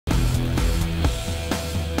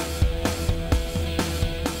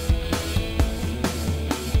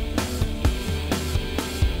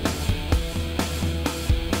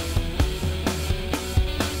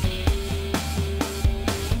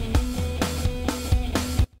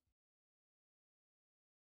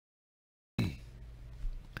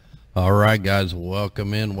All right, guys,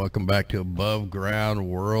 welcome back to Above Ground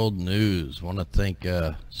World News. Want to thank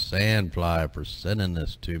Sandfly for sending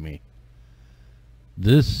this to me.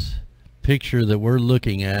 This picture that we're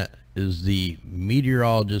looking at is the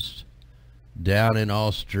meteorologist down in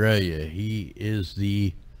Australia. He is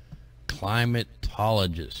the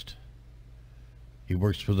climatologist. He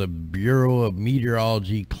works for the Bureau of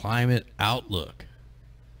Meteorology Climate Outlook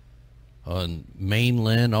on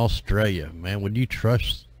mainland Australia. Man, would you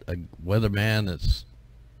trust a weatherman that's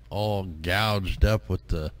all gouged up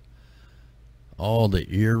with all the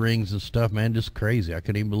earrings and stuff? Man, just crazy. I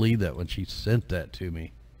couldn't even believe that when she sent that to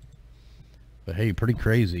me. But hey, pretty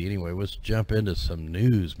crazy. Anyway, let's jump into some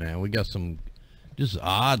news, man. We got some just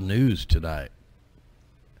odd news tonight.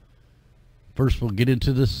 First, we'll get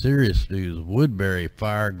into the serious news. Woodbury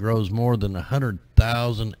fire grows more than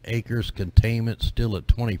 100,000 acres. Containment still at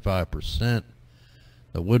 25%.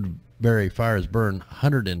 The Woodbury fire has burned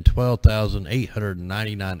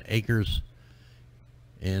 112,899 acres,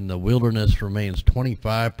 and the wilderness remains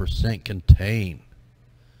 25% contained.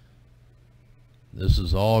 This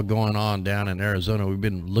is all going on down in Arizona. We've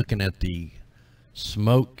been looking at the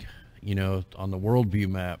smoke, you know, on the worldview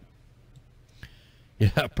map.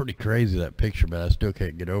 Yeah, pretty crazy, that picture, but I still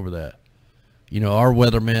can't get over that. You know, our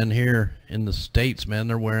weathermen here in the States, man,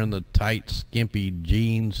 they're wearing the tight, skimpy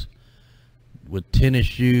jeans with tennis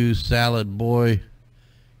shoes, salad boy.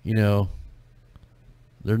 You know,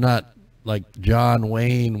 they're not like John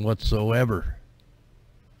Wayne whatsoever.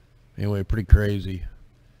 Anyway, pretty crazy.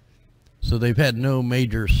 So they've had no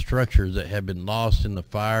major structures that have been lost in the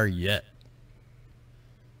fire yet.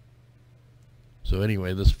 So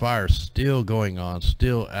anyway, this fire's still going on,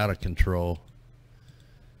 still out of control.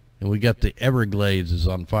 And we got the Everglades is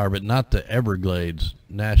on fire, but not the Everglades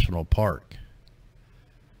National Park.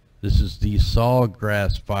 This is the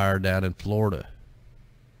Sawgrass fire down in Florida.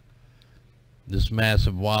 This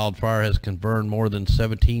massive wildfire has burned more than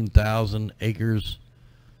 17,000 acres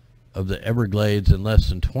of the Everglades in less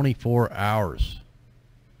than 24 hours.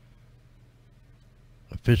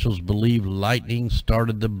 Officials believe lightning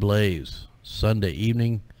started the blaze Sunday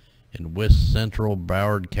evening in west central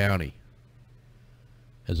Broward County.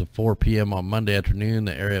 As of 4 p.m. on Monday afternoon,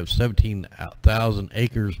 the area of 17,000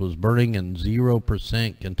 acres was burning and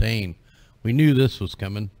 0% contained. We knew this was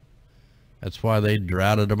coming. That's why they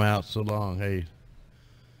droughted them out so long. Hey.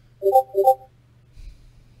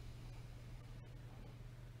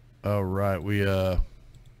 All right,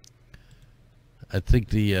 I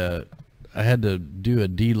think I had to do a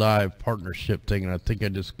DLIVE partnership thing, and I think I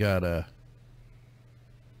just got a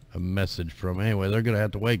message from. Anyway, they're gonna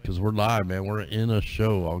have to wait because we're live, man. We're in a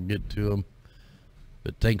show. I'll get to them.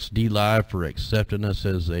 But thanks DLIVE for accepting us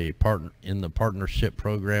as a partner in the partnership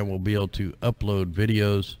program. We'll be able to upload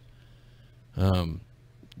videos.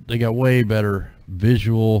 They got way better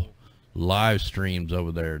visual live streams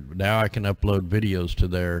over there. Now I can upload videos to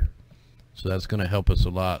there, so that's going to help us a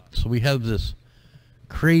lot. So we have this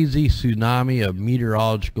crazy tsunami of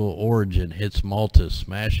meteorological origin hits Malta,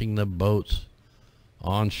 smashing the boats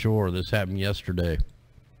on shore. This happened yesterday.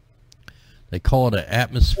 They call it an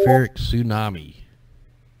atmospheric tsunami.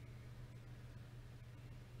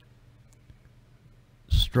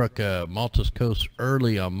 Struck Malta's coast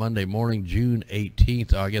early on Monday morning, June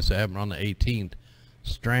 18th. I guess it happened on the 18th,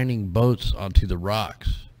 stranding boats onto the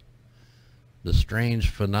rocks. The strange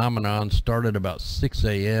phenomenon started about 6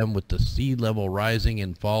 a.m. with the sea level rising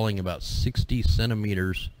and falling about 60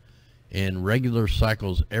 centimeters in regular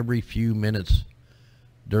cycles every few minutes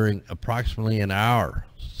during approximately an hour.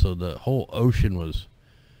 So the whole ocean was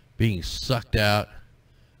being sucked out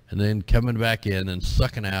and then coming back in and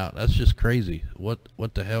sucking out. That's just crazy. What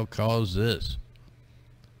the hell caused this?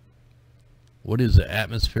 What is the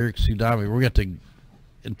atmospheric tsunami? We're going to,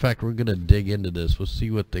 in fact, we're going to dig into this. We'll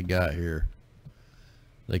see what they got here.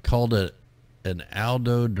 They called it an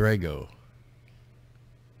Aldo Drago.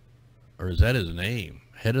 Or is that his name?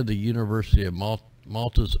 Head of the University of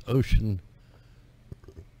Malta's Ocean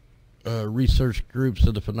research group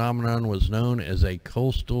said the phenomenon was known as a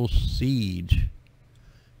coastal siege.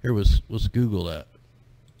 Here, let's Google that.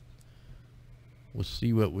 We'll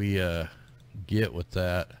see what we get with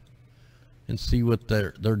that and see what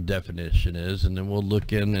their definition is, and then we'll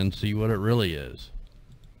look in and see what it really is.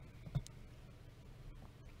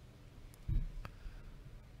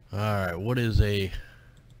 All right, what is a...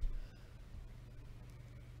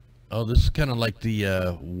 Oh, this is kind of like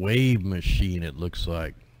the wave machine, it looks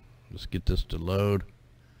like. Let's get this to load.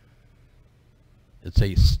 It's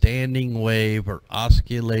a standing wave or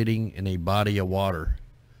oscillating in a body of water.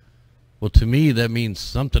 Well, to me, that means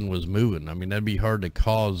something was moving. I mean, that'd be hard to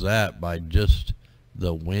cause that by just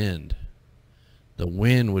the wind. The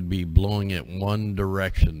wind would be blowing it one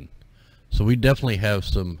direction. So we definitely have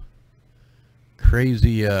some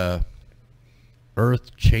crazy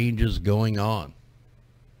earth changes going on.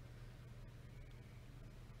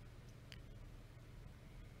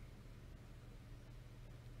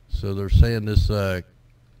 So they're saying this blah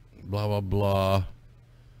blah blah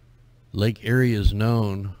lake area is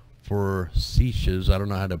known for seiches, I don't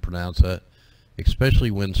know how to pronounce that,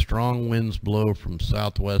 especially when strong winds blow from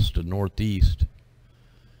southwest to northeast.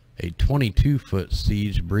 A 22-foot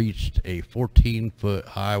siege breached a 14-foot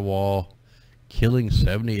high wall, killing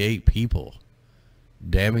 78 people,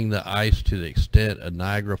 damming the ice to the extent of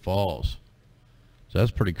Niagara Falls. So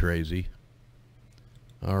that's pretty crazy.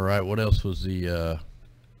 All right, what else was the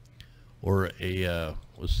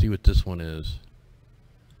let's see what this one is.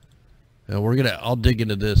 Now I'll dig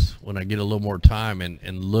into this when I get a little more time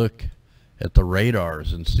and look at the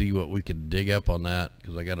radars and see what we can dig up on that,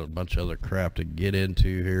 because I got a bunch of other crap to get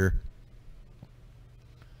into here.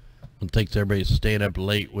 And thanks everybody staying up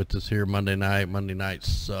late with us here Monday night. Monday night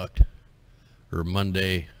sucked, or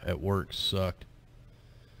Monday at work sucked,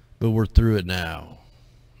 but we're through it now.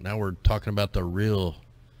 Now we're talking about the real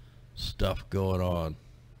stuff going on.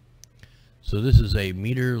 So this is a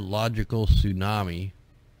meteorological tsunami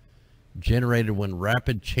generated when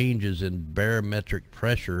rapid changes in barometric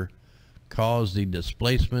pressure cause the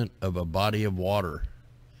displacement of a body of water,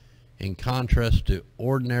 in contrast to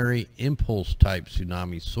ordinary impulse type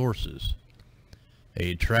tsunami sources.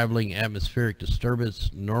 A traveling atmospheric disturbance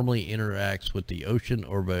normally interacts with the ocean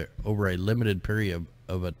over a limited period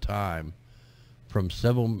of a time, from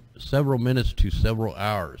several minutes to several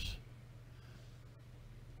hours.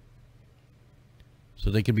 So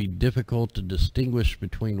they can be difficult to distinguish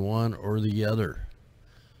between one or the other.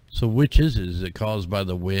 So which is it? Is it caused by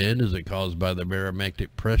the wind? Is it caused by the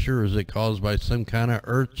barometric pressure? Or is it caused by some kind of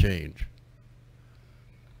earth change?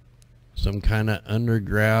 Some kind of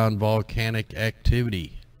underground volcanic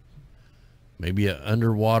activity? Maybe an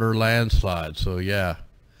underwater landslide. So yeah,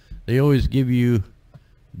 they always give you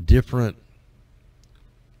different,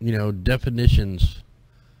 definitions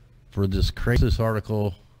for this crazy. This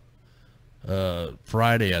article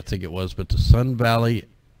Friday, I think it was, but the Sun Valley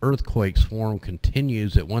earthquake swarm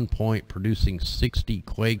continues, at one point producing 60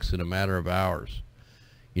 quakes in a matter of hours.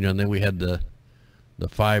 And then we had the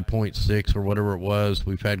 5.6 or whatever it was.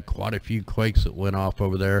 We've had quite a few quakes that went off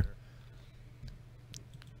over there.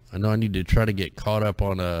 I know I need to try to get caught up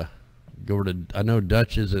on I know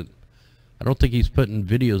Dutch isn't, I don't think he's putting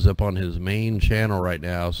videos up on his main channel right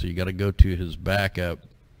now, so you got to go to his backup.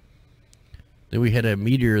 Then we had a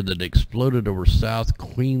meteor that exploded over South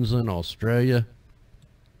Queensland, Australia.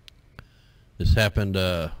 This happened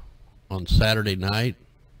on Saturday night.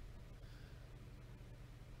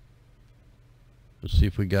 Let's see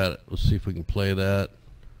if we can play that.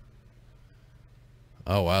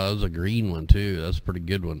 Oh wow, that was a green one too. That's a pretty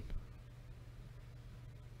good one.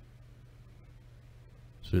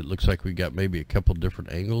 So it looks like we got maybe a couple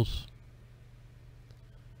different angles.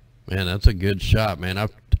 Man, that's a good shot, man.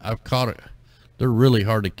 I've caught it. They're really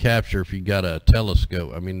hard to capture if you got a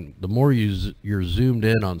telescope. I mean, the more you're zoomed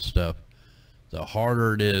in on stuff, the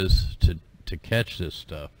harder it is to catch this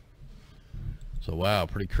stuff. So wow,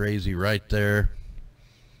 pretty crazy right there.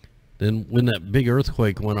 Then when that big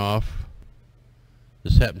earthquake went off,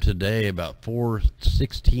 this happened today about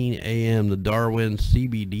 4:16 a.m. The Darwin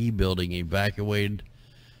CBD building evacuated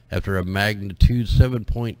after a magnitude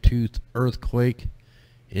 7.2 earthquake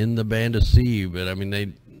in the Band of Sea. But I mean,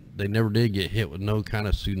 they never did get hit with no kind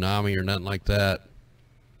of tsunami or nothing like that.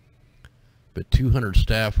 But 200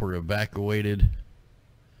 staff were evacuated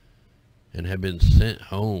and have been sent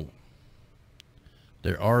home.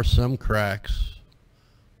 There are some cracks.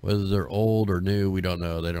 Whether they're old or new, we don't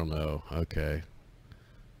know. They don't know. Okay.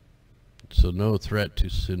 So no threat to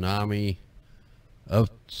tsunami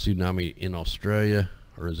in Australia.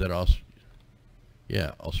 Or is that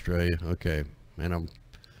yeah, Australia. Okay. Man, I'm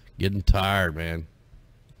getting tired, man.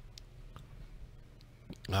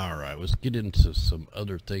 All right, let's get into some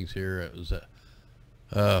other things here.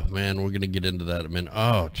 Man, we're going to get into that in a minute.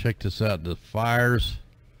 Oh, check this out. The fires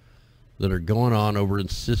that are going on over in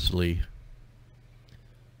Sicily.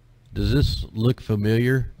 Does this look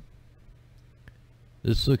familiar?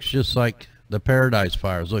 This looks just like the Paradise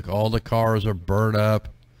Fires. Look, all the cars are burnt up.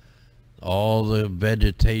 All the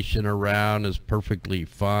vegetation around is perfectly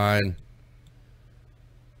fine.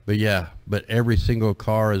 But yeah, but every single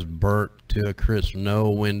car is burnt to a crisp. No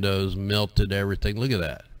windows, melted everything. Look at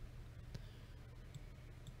that.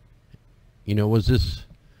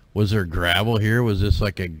 Was there gravel here? Was this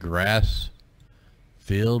like a grass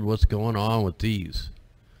field? What's going on with these?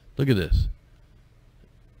 Look at this.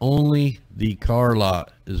 Only the car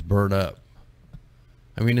lot is burned up.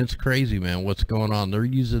 I mean, it's crazy, man, what's going on. They're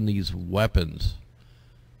using these weapons.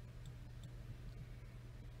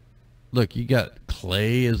 Look, you got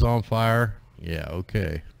clay is on fire. Yeah,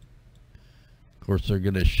 okay. Of course, they're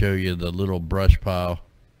going to show you the little brush pile.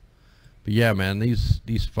 But yeah, man,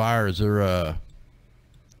 these fires are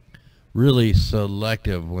really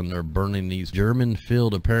selective when they're burning these. German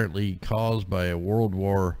field apparently caused by a World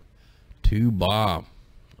War II bomb.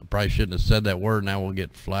 I probably shouldn't have said that word. Now we'll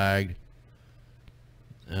get flagged.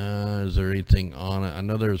 Is there anything on it? I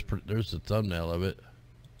know there's the thumbnail of it.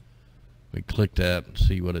 We click that and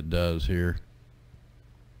see what it does here.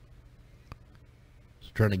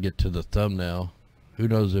 Just trying to get to the thumbnail. Who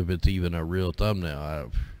knows if it's even a real thumbnail? I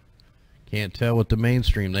can't tell with the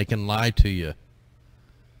mainstream. They can lie to you.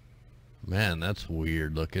 Man, that's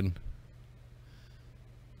weird looking.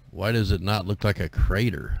 Why does it not look like a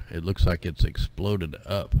crater? It looks like it's exploded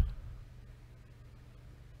up.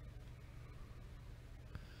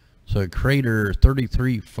 So a crater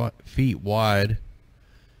 33 feet wide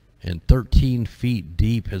and 13 feet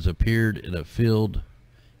deep has appeared in a field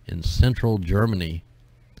in central Germany,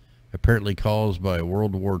 apparently caused by a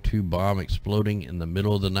World War II bomb exploding in the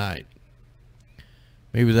middle of the night.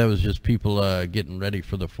 Maybe that was just people getting ready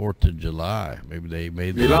for the 4th of July. Maybe they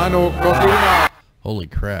made holy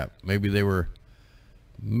crap. Maybe they were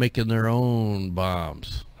making their own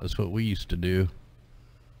bombs. That's what we used to do.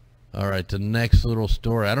 All right, the next little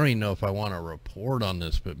story. I don't even know if I want to report on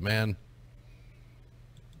this, but man,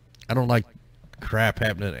 I don't like crap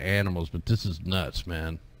happening to animals, but this is nuts,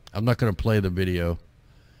 man. I'm not going to play the video.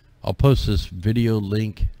 I'll post this video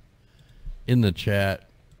link in the chat.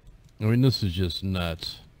 I mean, this is just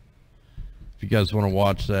nuts. If you guys want to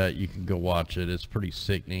watch that, you can go watch it. It's pretty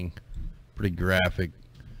sickening, pretty graphic.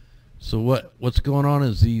 So what's going on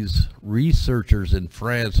is these researchers in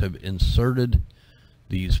France have inserted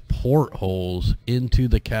these portholes into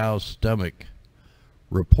the cow's stomach,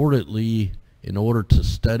 reportedly in order to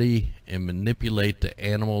study and manipulate the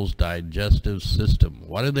animal's digestive system.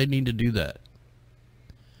 Why do they need to do that?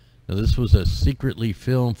 Now, this was a secretly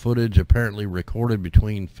filmed footage apparently recorded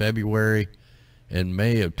between February and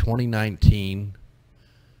May of 2019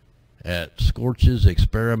 at Scorch's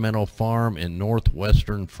experimental farm in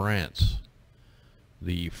northwestern France.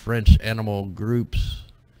 The French animal groups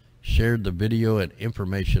shared the video and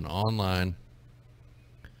information online.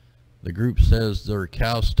 The group says their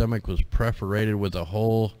cow's stomach was perforated with a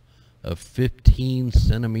hole of 15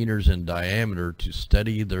 centimeters in diameter to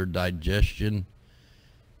study their digestion,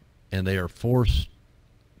 and they are forced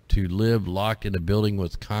to live locked in a building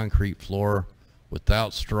with concrete floor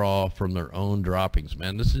without straw from their own droppings.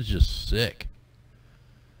 Man, this is just sick.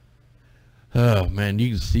 Oh man, you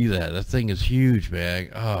can see that. That thing is huge, man.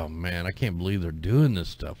 Oh man, I can't believe they're doing this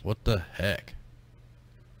stuff. What the heck?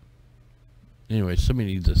 Anyway,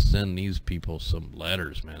 somebody needs to send these people some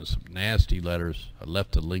letters, man. Some nasty letters. I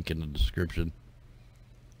left a link in the description.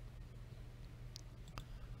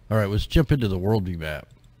 Alright, let's jump into the worldview map,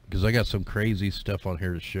 because I got some crazy stuff on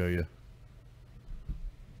here to show you.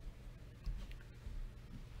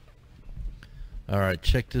 Alright,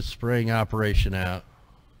 check this spraying operation out.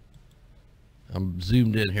 I'm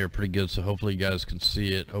zoomed in here pretty good, so hopefully you guys can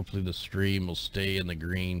see it. Hopefully the stream will stay in the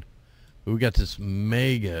green. But we got this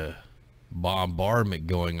mega bombardment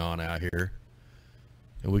going on out here.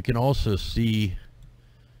 And we can also see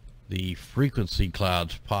the frequency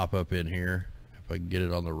clouds pop up in here. If I can get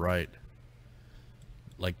it on the right.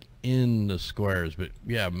 Like in the squares. But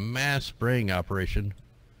yeah, mass spraying operation.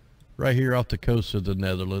 Right here off the coast of the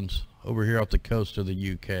Netherlands. Over here off the coast of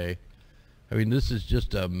the UK. I mean, this is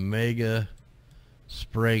just a mega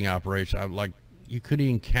spraying operation. I'm like, you couldn't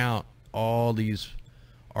even count all these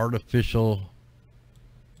artificial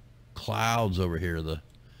clouds over here. Look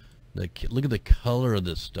at the color of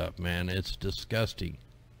this stuff, man. It's disgusting.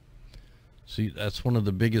 See, that's one of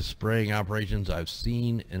the biggest spraying operations I've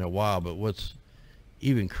seen in a while. But what's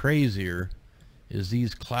even crazier is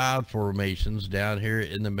these cloud formations down here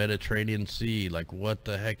in the Mediterranean Sea. Like, what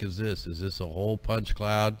the heck is this? Is this a hole punch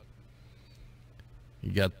cloud?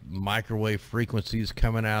 You got microwave frequencies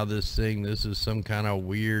coming out of this thing. This is some kind of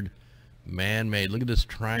weird man-made. Look at this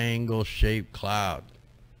triangle-shaped cloud.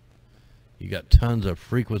 You got tons of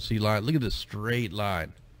frequency line. Look at this straight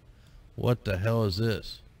line. What the hell is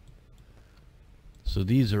this? So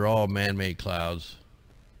these are all man-made clouds.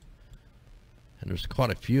 And there's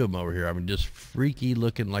quite a few of them over here. I mean, just freaky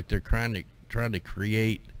looking, like they're trying to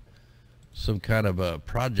create some kind of a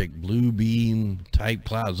Project Blue Beam type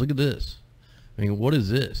clouds. Look at this. I mean, what is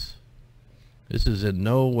this? This is in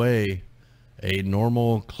no way a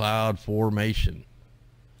normal cloud formation.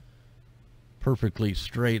 Perfectly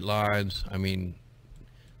straight lines. I mean,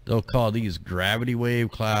 they'll call these gravity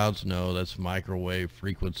wave clouds. No, that's microwave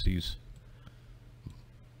frequencies.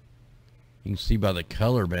 You can see by the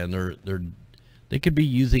color, man, they could be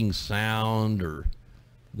using sound or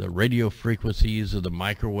the radio frequencies of the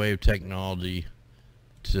microwave technology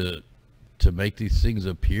to make these things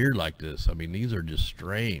appear like this. I mean, these are just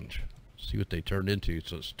strange. See what they turned into.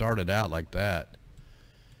 So it started out like that,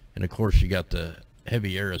 and of course you got the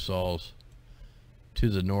heavy aerosols to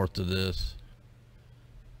the north of this.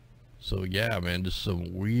 So yeah, man, just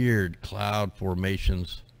some weird cloud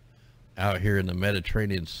formations out here in the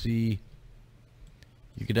Mediterranean Sea.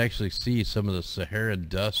 You could actually see some of the Saharan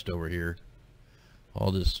dust over here.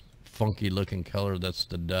 All this funky looking color, that's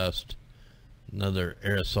the dust. Another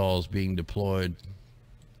aerosols being deployed.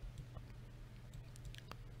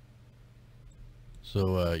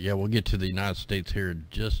 So yeah, we'll get to the United States here in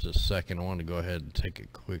just a second. I want to go ahead and take a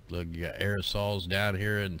quick look. You got aerosols down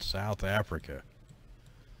here in South Africa.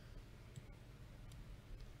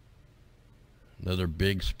 Another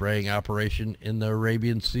big spraying operation in the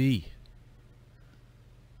Arabian Sea.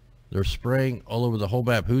 They're spraying all over the whole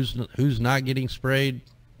map. Who's not getting sprayed?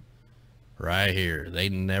 Right here. They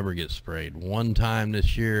never get sprayed. One time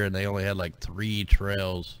this year, and they only had like 3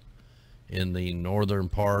 trails in the northern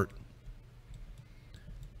part.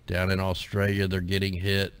 Down in Australia, they're getting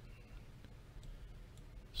hit.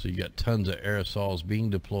 So you got tons of aerosols being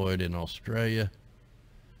deployed in Australia.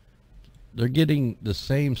 They're getting the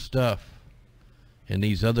same stuff in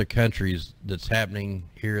these other countries that's happening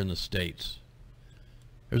here in the States.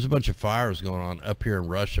 There's a bunch of fires going on up here in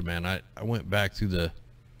Russia, man. I went back through the,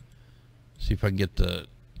 see if I can get the,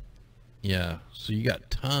 yeah. So you got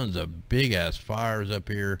tons of big ass fires up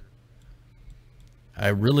here.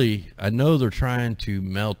 I know they're trying to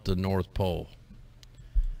melt the North Pole.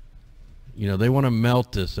 You know, they want to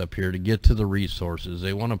melt this up here to get to the resources.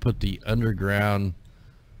 They want to put the underground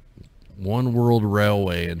One World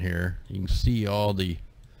Railway in here. You can see all the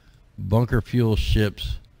bunker fuel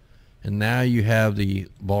ships. And now you have the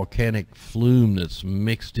volcanic flume that's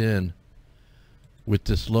mixed in with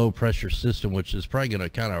this low pressure system, which is probably going to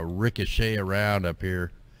kind of ricochet around up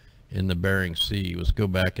here in the Bering Sea. Let's go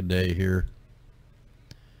back a day here.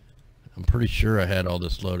 I'm pretty sure I had all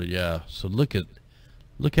this loaded. Yeah. So look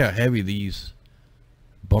how heavy these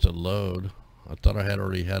bumped to load. I thought I had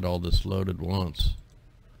already had all this loaded once.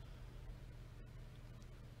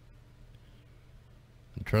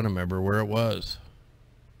 I'm trying to remember where it was.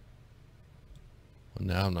 Well,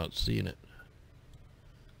 now I'm not seeing it.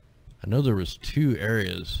 I know there was 2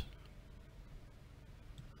 areas.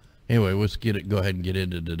 Anyway, let's go ahead and get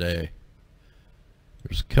into today.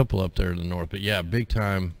 There's a couple up there in the north, but yeah, big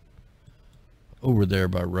time over there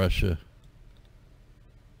by Russia.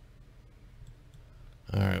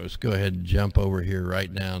 All right, let's go ahead and jump over here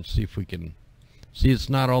right now and see if we can see. It's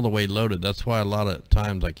not all the way loaded. That's why a lot of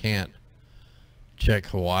times I can't check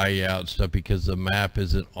Hawaii out and stuff, because the map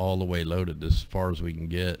isn't all the way loaded as far as we can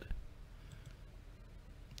get.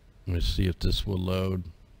 Let me see if this will load.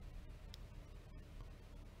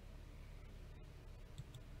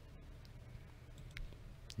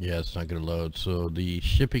 Yeah, it's not going to load. So the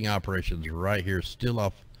shipping operations right here, still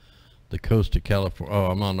off the coast of California. Oh,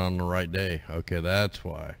 I'm not on the right day. Okay, that's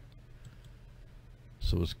why.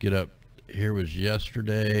 So let's get up. Here was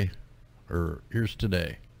yesterday, or here's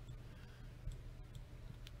today.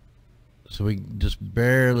 So we just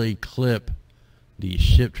barely clip the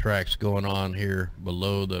ship tracks going on here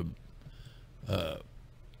below the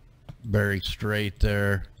Bering Strait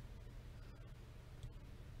there.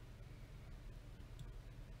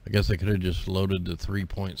 I guess I could have just loaded the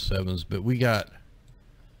 3.7s, but we got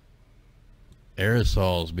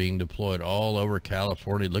aerosols being deployed all over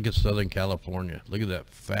California. Look at Southern California. Look at that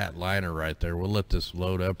fat liner right there. We'll let this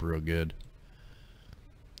load up real good.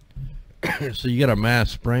 So you got a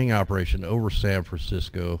mass spraying operation over San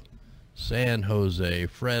Francisco, San Jose,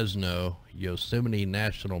 Fresno, Yosemite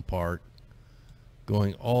National Park,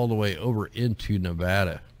 going all the way over into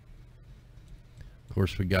Nevada. Of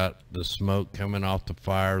course, we got the smoke coming off the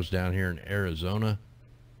fires down here in Arizona.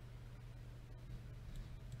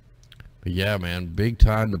 But yeah, man, big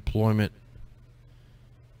time deployment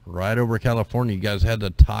right over California. You guys had the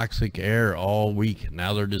toxic air all week.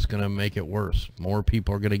 Now they're just going to make it worse. More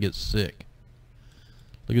people are going to get sick.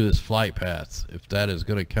 Look at this flight path. If that is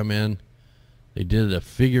going to come in, they did a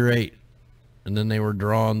figure 8, and then they were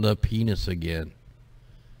drawing the penis again.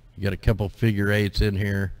 You got a couple figure 8s in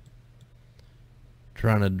here,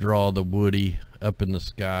 trying to draw the Woody up in the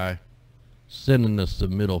sky, sending us the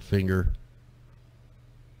middle finger.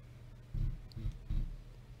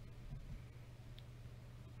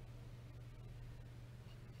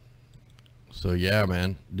 So yeah,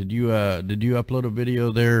 man, did you upload a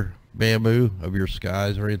video there, Bamboo, of your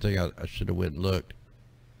skies or anything? I should have went and looked.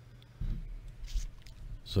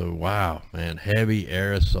 So wow, man, heavy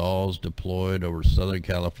aerosols deployed over Southern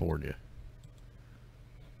California.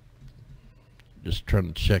 Just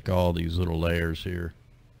trying to check all these little layers here.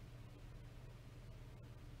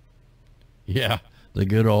 Yeah, the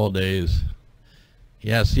good old days.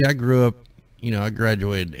 Yeah, see, I grew up, you know, I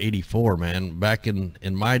graduated in '84, man. Back in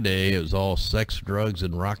my day, it was all sex, drugs,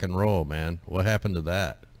 and rock and roll, man. What happened to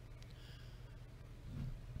that?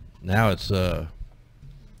 Now it's, oh,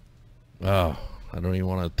 I don't even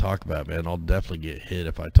want to talk about it, man. I'll definitely get hit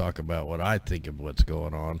if I talk about what I think of what's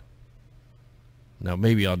going on. Now,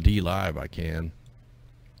 maybe on DLIVE I can.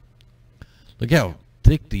 Look how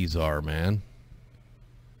thick these are, man.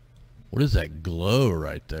 What is that glow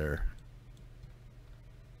right there?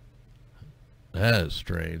 That is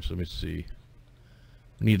strange. Let me see.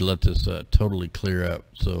 We need to let this totally clear up.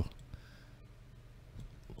 So,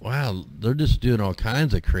 wow, they're just doing all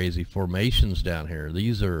kinds of crazy formations down here.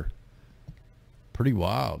 These are pretty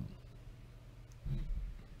wild.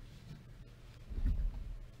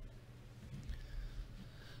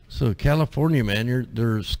 So California, man,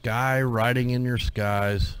 there's sky riding in your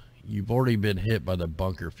skies. You've already been hit by the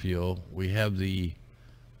bunker fuel. We have the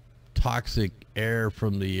toxic air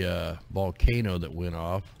from the volcano that went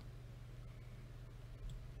off.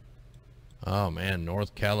 Oh man,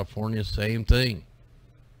 North California, same thing.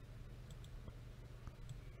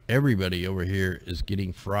 Everybody over here is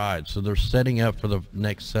getting fried, so they're setting up for the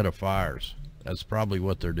next set of fires. That's probably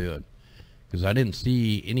what they're doing, because I didn't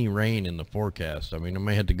see any rain in the forecast. I mean, I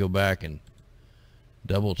may have to go back and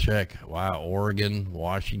double check. Wow, Oregon,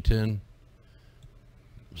 Washington.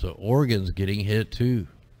 So Oregon's getting hit too.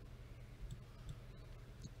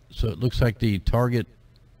 So it looks like the target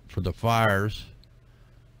for the fires,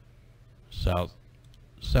 South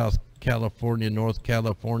California, North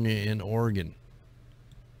California, and Oregon.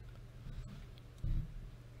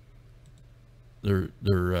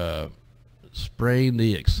 They're spraying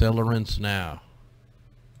the accelerants now.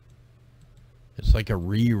 It's like a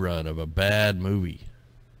rerun of a bad movie.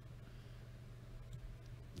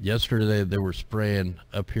 Yesterday they were spraying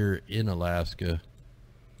up here in Alaska.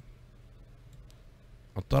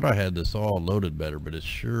 I thought I had this all loaded better, but it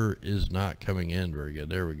sure is not coming in very good.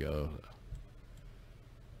 There we go.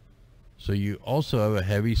 So you also have a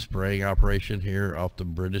heavy spraying operation here off the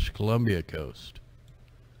British Columbia coast.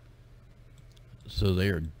 So they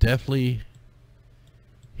are definitely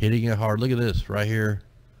hitting it hard. Look at this right here.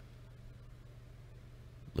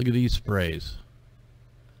 Look at these sprays.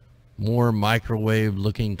 More microwave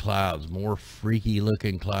looking clouds, more freaky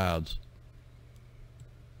looking clouds.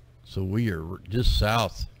 So we are just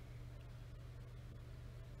south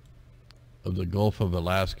of the Gulf of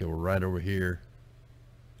Alaska. We're right over here.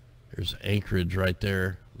 There's Anchorage right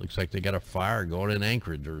there. Looks like they got a fire going in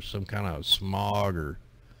Anchorage, or some kind of smog, or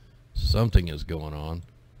something is going on.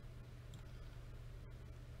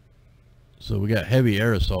 So we got heavy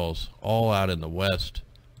aerosols all out in the west,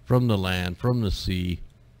 from the land, from the sea.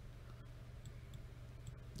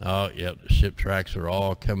 Oh, yep, the ship tracks are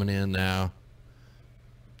all coming in now.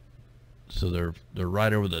 So they're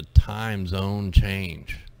right over the time zone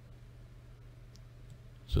change.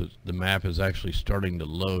 So the map is actually starting to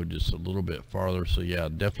load just a little bit farther. So yeah,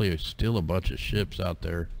 definitely still a bunch of ships out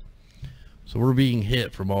there. So we're being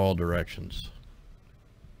hit from all directions.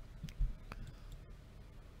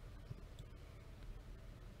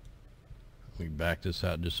 Let me back this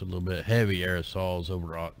out just a little bit. Heavy aerosols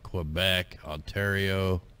over at Quebec,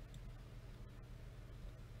 Ontario.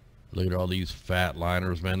 Look at all these fat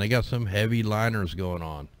liners, man. They got some heavy liners going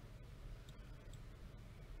on.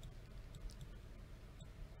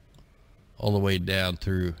 All the way down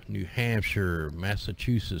through New Hampshire,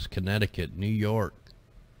 Massachusetts, Connecticut, New York.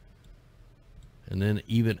 And then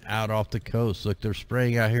even out off the coast. Look, they're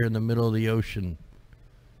spraying out here in the middle of the ocean.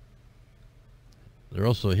 They're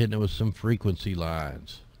also hitting it with some frequency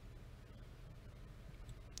lines.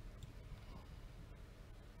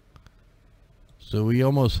 So we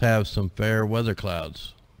almost have some fair weather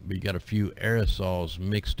clouds. We got a few aerosols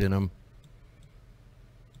mixed in them.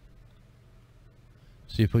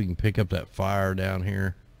 See if we can pick up that fire down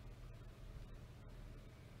here.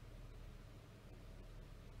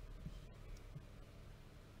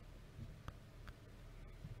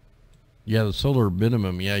 Yeah, the solar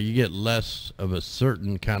minimum, yeah, you get less of a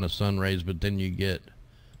certain kind of sun rays, but then you get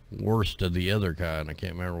worst of the other kind. I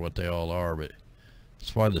can't remember what they all are, but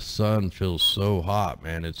that's why the sun feels so hot,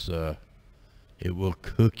 man. It's it will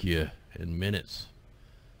cook you in minutes.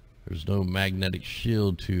 There's no magnetic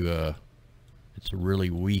shield to it's really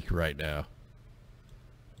weak right now.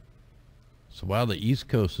 So while the East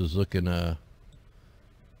Coast is looking,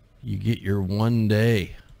 you get your 1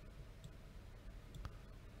 day.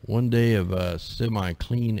 1 day of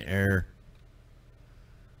semi-clean air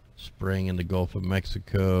spraying in the Gulf of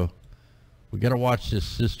Mexico. We got to watch this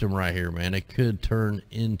system right here, man. It could turn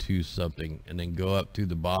into something and then go up through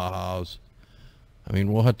the Bajas. I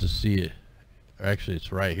mean, we'll have to see it. Actually,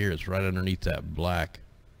 it's right here. It's right underneath that black.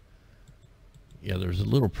 Yeah, there's a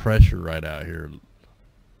little pressure right out here.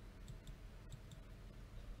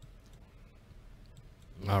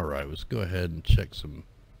 All right, let's go ahead and check some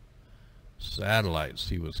satellites,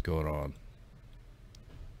 see what's going on.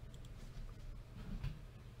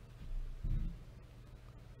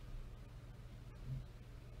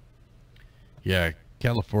 Yeah,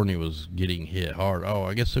 California was getting hit hard. Oh,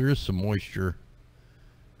 I guess there is some moisture.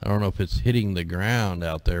 I don't know if it's hitting the ground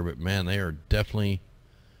out there, but man, they are definitely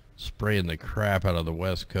spraying the crap out of the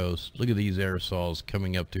West Coast. Look at these aerosols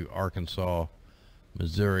coming up to Arkansas,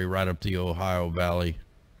 Missouri, right up the Ohio Valley.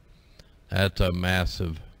 That's a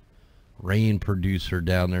massive rain producer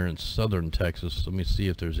down there in southern Texas. Let me see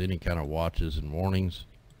if there's any kind of watches and warnings.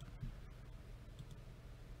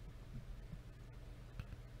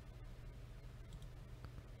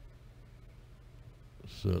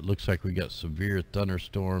 So it looks like we got severe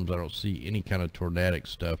thunderstorms. I don't see any kind of tornadic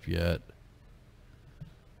stuff yet.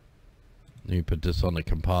 Let me put this on the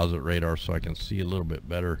composite radar so I can see a little bit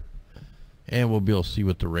better. And we'll be able to see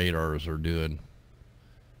what the radars are doing.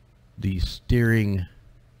 The steering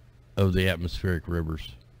of the atmospheric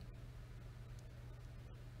rivers.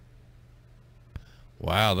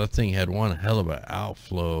 Wow, that thing had one hell of an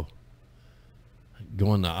outflow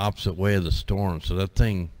going the opposite way of the storm. So that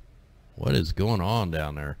thing, what is going on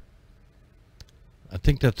down there? I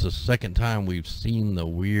think that's the second time we've seen the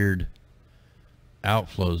weird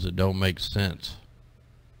outflows that don't make sense.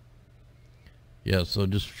 Yeah, so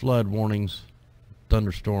just flood warnings,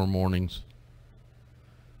 thunderstorm warnings.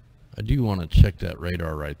 I do want to check that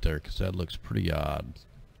radar right there because that looks pretty odd.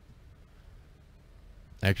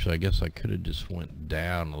 Actually, I guess I could have just went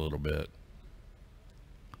down a little bit.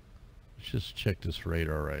 Let's just check this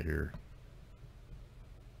radar right here.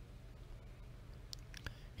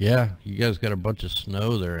 Yeah, you guys got a bunch of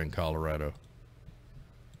snow there in Colorado.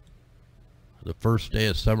 The first day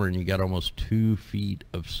of summer and you got almost 2 feet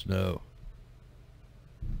of snow.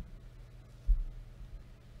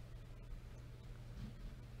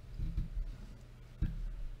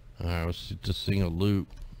 Alright, let's see this thing a loop.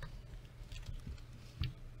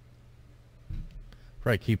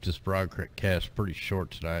 Probably keep this broadcast pretty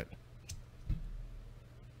short tonight.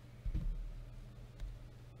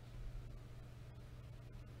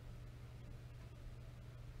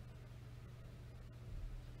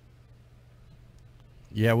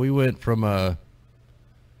 Yeah, we went from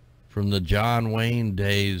the John Wayne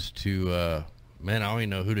days to man, I don't even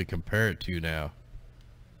know who to compare it to now.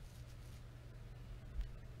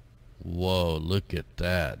 Whoa, look at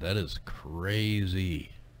that. That is crazy.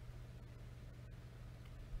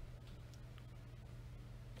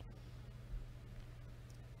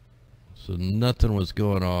 So nothing was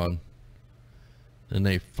going on. Then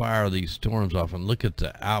they fire these storms off and look at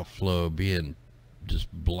the outflow being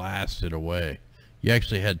just blasted away. You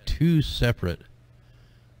actually had 2 separate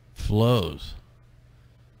flows.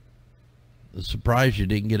 I'm surprised you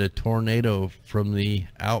didn't get a tornado from the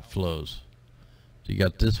outflows. So you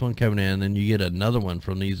got this one coming in, then you get another one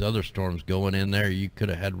from these other storms going in there. You could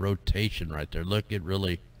have had rotation right there. Look, it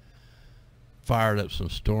really fired up some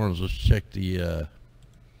storms. Let's check the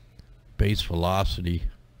base velocity.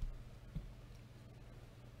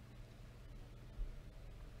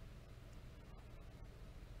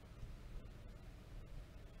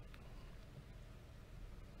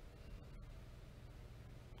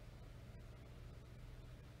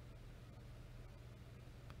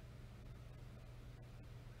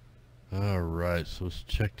 All right, so let's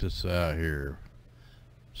check this out here.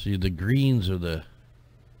 See, the greens are the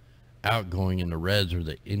outgoing and the reds are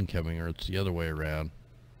the incoming, or it's the other way around.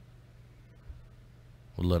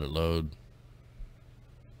 We'll let it load.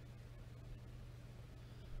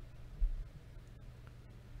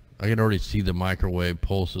 I can already see the microwave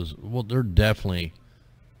pulses. Well, they're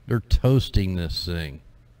toasting this thing.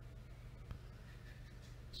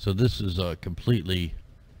 So this is a completely,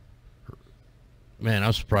 man,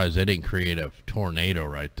 I'm surprised they didn't create a tornado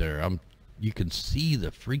right there. You can see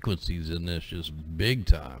the frequencies in this just big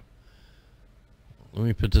time. Let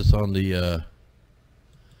me put this on the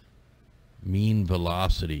mean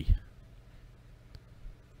velocity.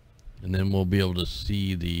 And then we'll be able to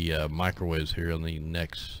see the microwaves here on the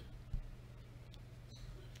next.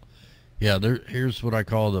 Yeah, here's what I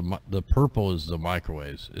call the purple is the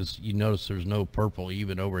microwaves. You notice there's no purple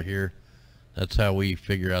even over here. That's how we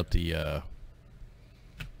figure out the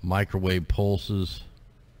microwave pulses,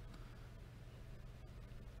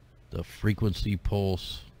 the frequency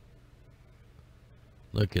pulse.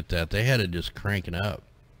 Look at that. They had it just cranking up.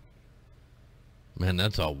 Man,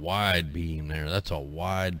 that's a wide beam there. That's a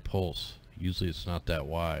wide pulse. Usually it's not that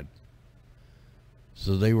wide.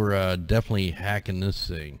 So they were definitely hacking this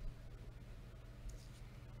thing.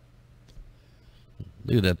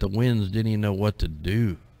 Look at that. The winds didn't even know what to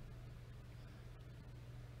do.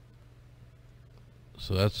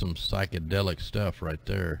 So that's some psychedelic stuff right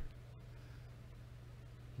there.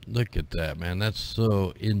 Look at that, man. That's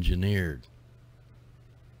so engineered.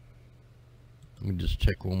 Let me just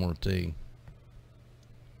check one more thing.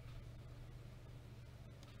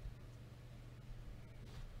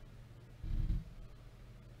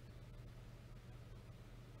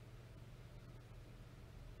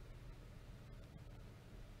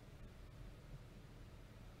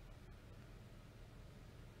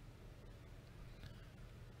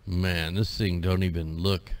 Man, this thing don't even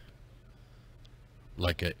look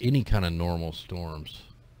like any kind of normal storms.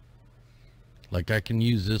 Like I can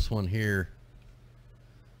use this one here.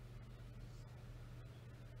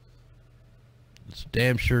 It's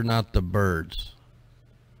damn sure not the birds.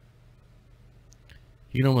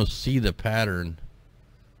 You can almost see the pattern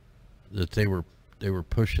that they were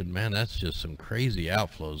pushing. Man, that's just some crazy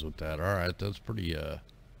outflows with that. All right, that's pretty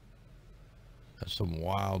that's some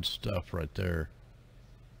wild stuff right there.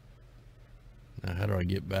 Now, how do I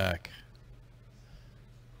get back?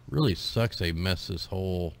 Really sucks they mess this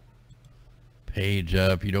whole page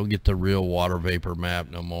up. You don't get the real water vapor map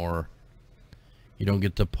no more. You don't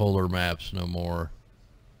get the polar maps no more.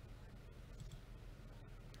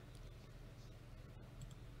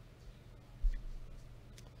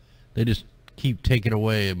 They just keep taking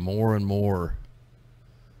away more and more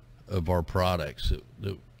of our products.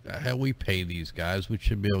 How we pay these guys, we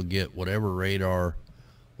should be able to get whatever radar,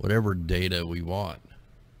 whatever data we want.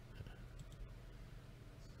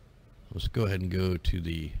 Let's go ahead and go to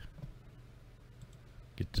get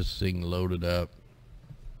this thing loaded up.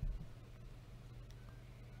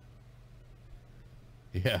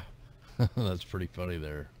 Yeah, that's pretty funny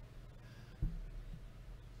there.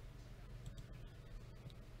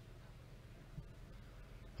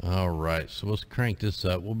 All right, so let's crank this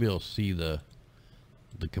up. We'll be able to see the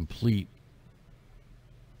complete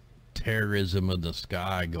terrorism of the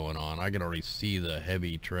sky going on. I can already see the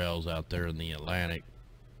heavy trails out there in the Atlantic.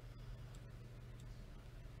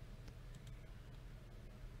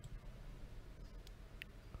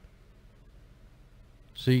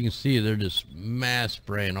 So you can see they're just mass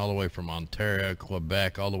spraying all the way from Ontario,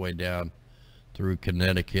 Quebec, all the way down through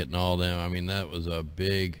Connecticut and all them. I mean, that was a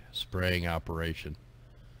big spraying operation.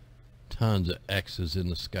 Tons of X's in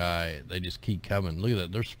the sky. They just keep coming. Look at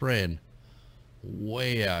that. They're spraying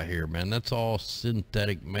way out here, man. That's all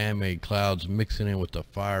synthetic man-made clouds mixing in with the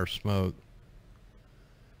fire smoke.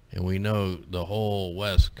 And we know the whole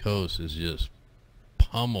West Coast is just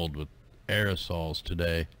pummeled with aerosols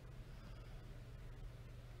today.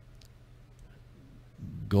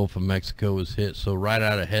 Gulf of Mexico was hit, so right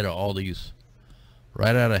out ahead of all these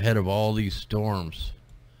storms,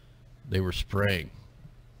 they were spraying.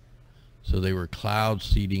 So they were cloud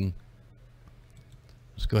seeding.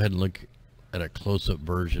 Let's go ahead and look at a close-up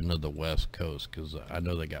version of the West Coast, because I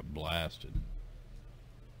know they got blasted.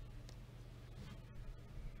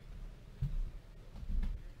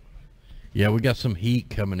 Yeah, we got some heat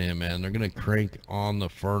coming in, man. They're gonna crank on the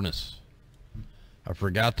furnace. I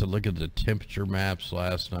forgot to look at the temperature maps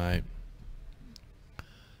last night.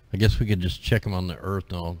 I guess we could just check them on the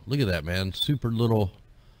Earth now. Look at that, man. Super little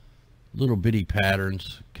bitty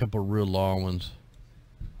patterns. A couple real long ones.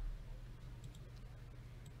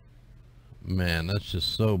 Man, that's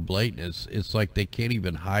just so blatant. It's like they can't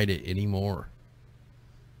even hide it anymore.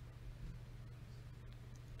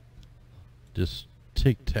 Just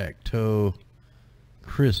tic-tac-toe,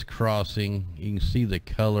 crisscrossing. You can see the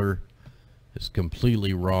color. It's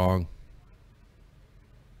completely wrong.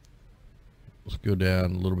 Let's go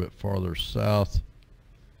down a little bit farther south.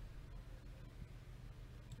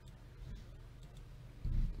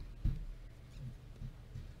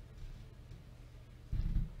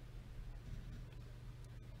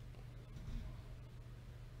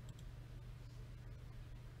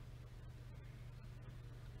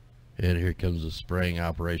 And here comes the spraying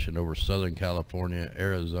operation over Southern California,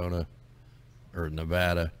 Arizona, or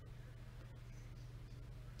Nevada.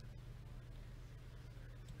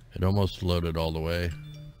 It almost loaded all the way.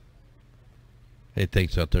 Hey,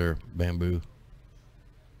 thanks out there, Bamboo.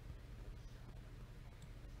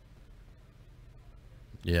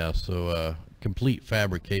 Yeah, so complete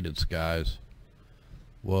fabricated skies.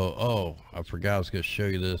 Well, oh, I forgot I was going to show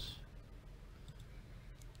you this.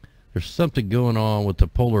 There's something going on with the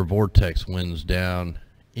polar vortex winds down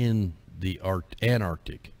in the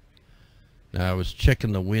Antarctic. Now, I was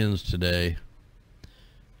checking the winds today.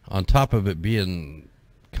 On top of it being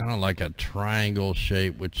kind of like a triangle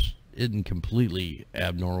shape, which isn't completely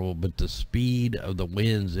abnormal, but the speed of the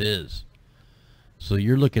winds is. So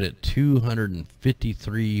you're looking at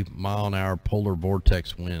 253 mile an hour polar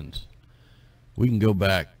vortex winds. We can go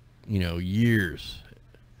back, you know, years,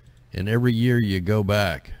 and every year you go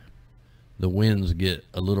back, the winds get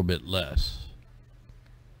a little bit less.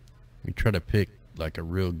 We try to pick like a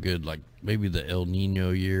real good, like maybe the El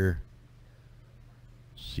Nino year.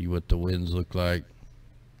 See what the winds look like.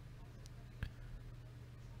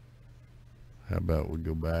 How about we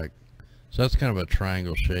go back? So that's kind of a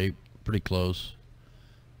triangle shape, pretty close.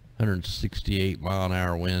 168 mile an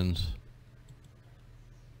hour winds.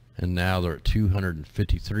 And now they're at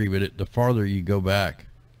 253. But the farther you go back,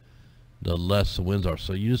 the less the winds are.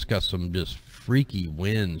 So you just got some just freaky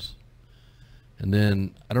winds. And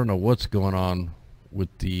then I don't know what's going on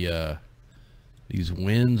with the these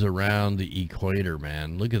winds around the equator,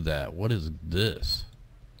 man. Look at that. What is this?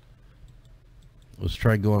 Let's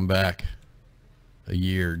try going back a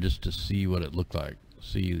year just to see what it looked like.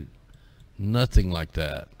 See, nothing like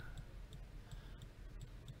that.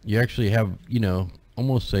 You actually have, you know,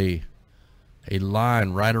 almost a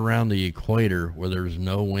line right around the equator where there's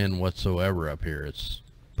no wind whatsoever up here. It's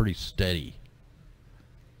pretty steady.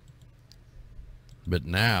 But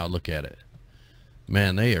now look at it.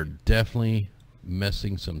 Man, they are definitely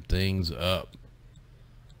messing some things up.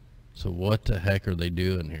 So what the heck are they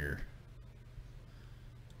doing here?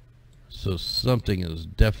 So something is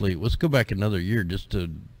definitely, let's go back another year just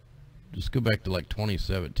go back to like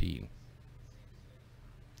 2017.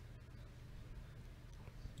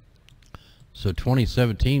 So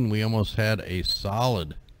 2017, we almost had a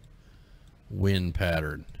solid wind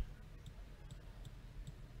pattern.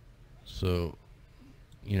 So,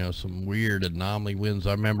 you know, some weird anomaly winds.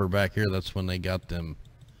 I remember back here, that's when they got them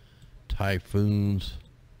typhoons.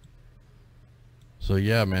 So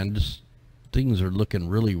yeah, man, just things are looking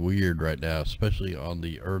really weird right now, especially on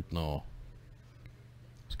the Earth null.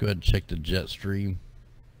 Let's go ahead and check the jet stream.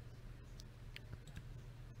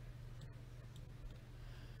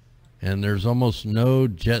 And there's almost no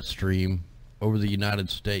jet stream over the United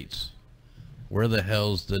States. Where the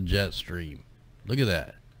hell's the jet stream? Look at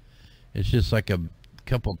that. It's just like a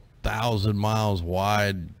couple thousand miles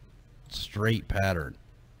wide, straight pattern.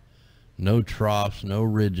 No troughs, no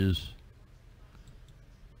ridges.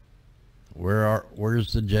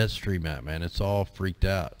 Where's the jet stream at, man? It's all freaked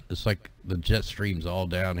out. It's like the jet stream's all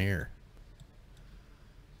down here.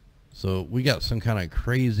 So we got some kind of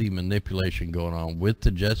crazy manipulation going on with the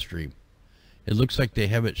jet stream. It looks like they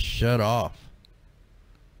have it shut off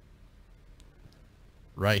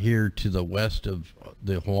right here to the west of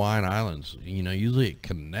the Hawaiian Islands. You know, usually it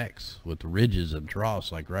connects with ridges and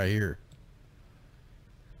troughs like right here.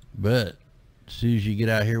 But as soon as you get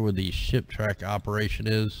out here where the ship track operation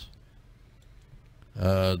is,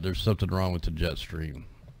 there's something wrong with the jet stream.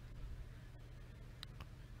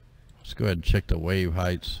 Let's go ahead and check the wave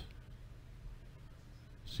heights.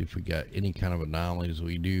 See if we got any kind of anomalies.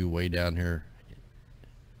 We do way down here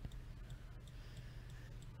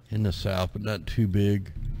in the south, but not too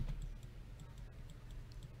big.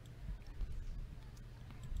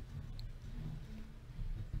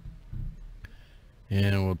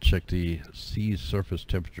 And we'll check the sea surface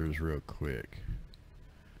temperatures real quick.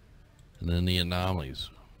 And then the anomalies.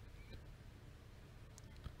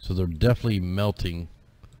 So they're definitely melting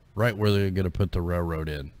right where they're going to put the railroad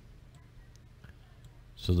in.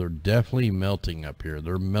 So they're definitely melting up here.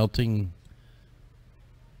 They're melting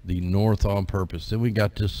the north on purpose. Then we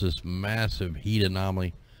got just this massive heat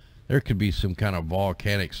anomaly. There could be some kind of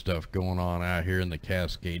volcanic stuff going on out here in the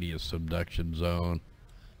Cascadia subduction zone.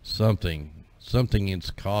 Something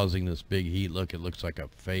is causing this big heat. Look, it looks like a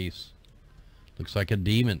face. Looks like a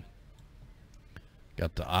demon.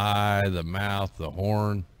 Got the eye, the mouth, the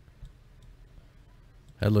horn.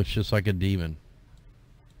 That looks just like a demon.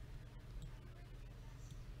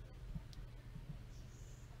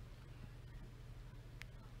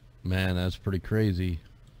 Man, that's pretty crazy.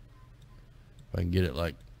 If I can get it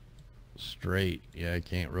like straight. Yeah, I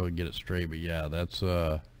can't really get it straight, but yeah, that's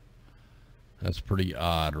pretty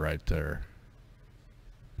odd right there.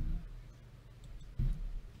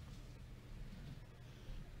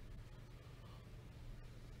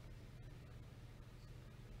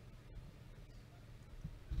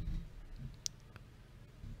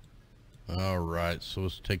 All right, so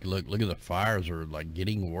let's take a look. Look at the fires are like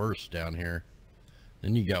getting worse down here.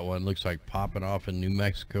 Then you got one looks like popping off in New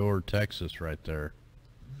Mexico or Texas right there.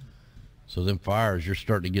 So them fires, you're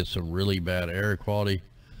starting to get some really bad air quality.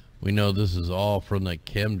 We know this is all from the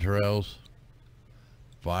chemtrails.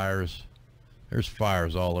 Fires. There's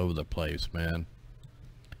fires all over the place, man.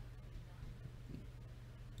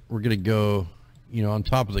 We're going to go, you know, on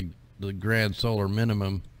top of the grand solar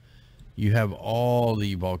minimum, you have all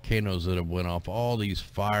the volcanoes that have went off, all these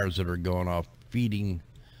fires that are going off, feeding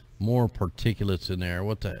more particulates in there.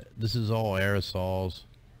 This is all aerosols.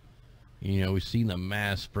 You know, we've seen the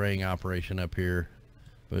mass spraying operation up here,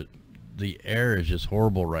 but the air is just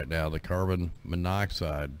horrible right now, the carbon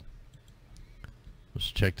monoxide.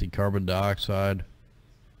 Let's check the carbon dioxide.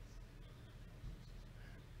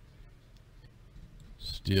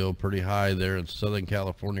 Still pretty high there in Southern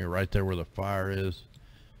California, right there where the fire is.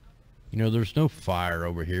 You know, there's no fire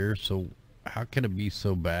over here, so how can it be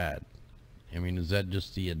so bad? I mean, is that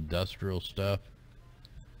just the industrial stuff?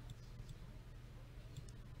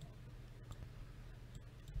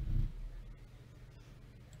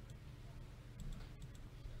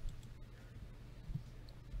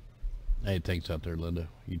 Hey, thanks out there, Linda.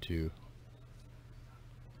 You too.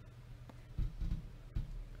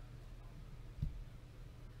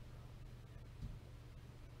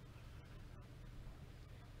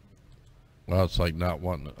 Well, it's like not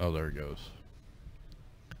wanting. Oh, there it goes.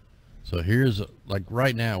 So here's, like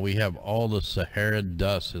right now, we have all the Sahara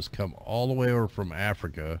dust has come all the way over from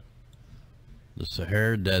Africa. The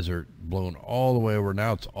Sahara Desert blown all the way over.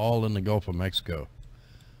 Now it's all in the Gulf of Mexico.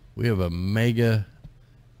 We have a mega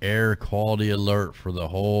air quality alert for the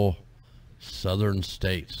whole southern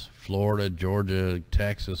states. Florida, Georgia,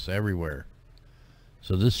 Texas, everywhere.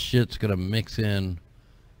 So this shit's going to mix in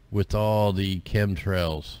with all the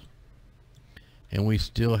chemtrails. And we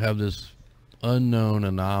still have this unknown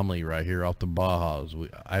anomaly right here off the Bajas.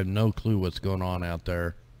 I have no clue what's going on out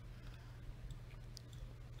there.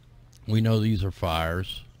 We know these are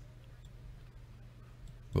fires.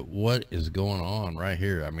 But what is going on right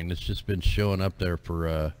here? I mean, it's just been showing up there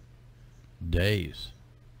for days.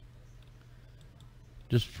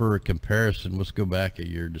 Just for a comparison, let's go back a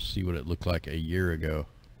year to see what it looked like a year ago.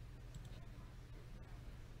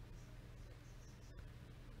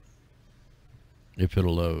 If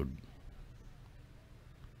it'll load.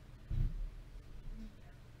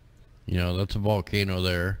 You know, that's a volcano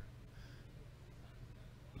there.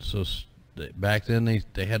 So back then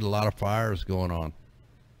they had a lot of fires going on.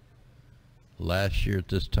 Last year at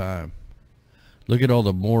this time. Look at all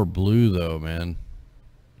the more blue though, man.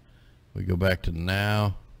 We go back to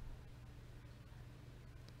now.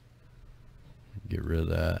 Get rid of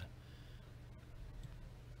that.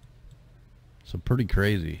 So pretty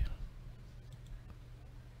crazy.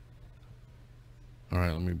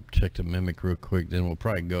 Alright, let me check the mimic real quick, then we'll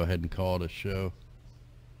probably go ahead and call it a show.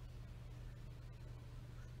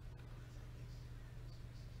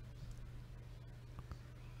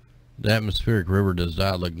 The atmospheric river does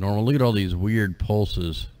not look normal. Look at all these weird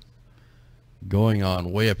pulses going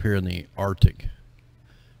on way up here in the Arctic.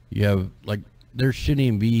 You have, like, there shouldn't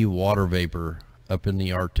even be water vapor up in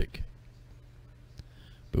the Arctic.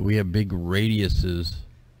 But we have big radiuses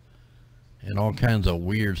and all kinds of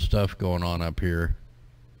weird stuff going on up here.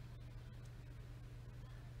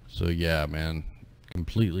 So yeah, man,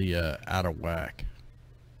 completely out of whack.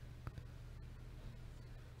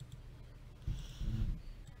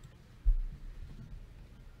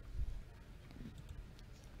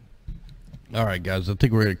 All right, guys, I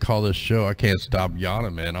think we're going to call this show. I can't stop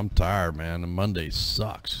yawning, man. I'm tired, man. And Monday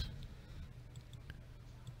sucks.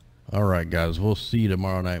 All right, guys, we'll see you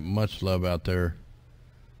tomorrow night. Much love out there.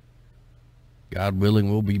 God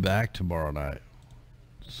willing, we'll be back tomorrow night.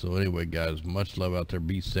 So anyway, guys, much love out there.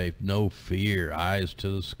 Be safe. No fear. Eyes to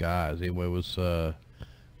the skies. Anyway, if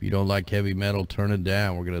you don't like heavy metal, turn it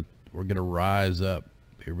down. We're gonna rise up.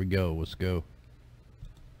 Here we go. Let's go.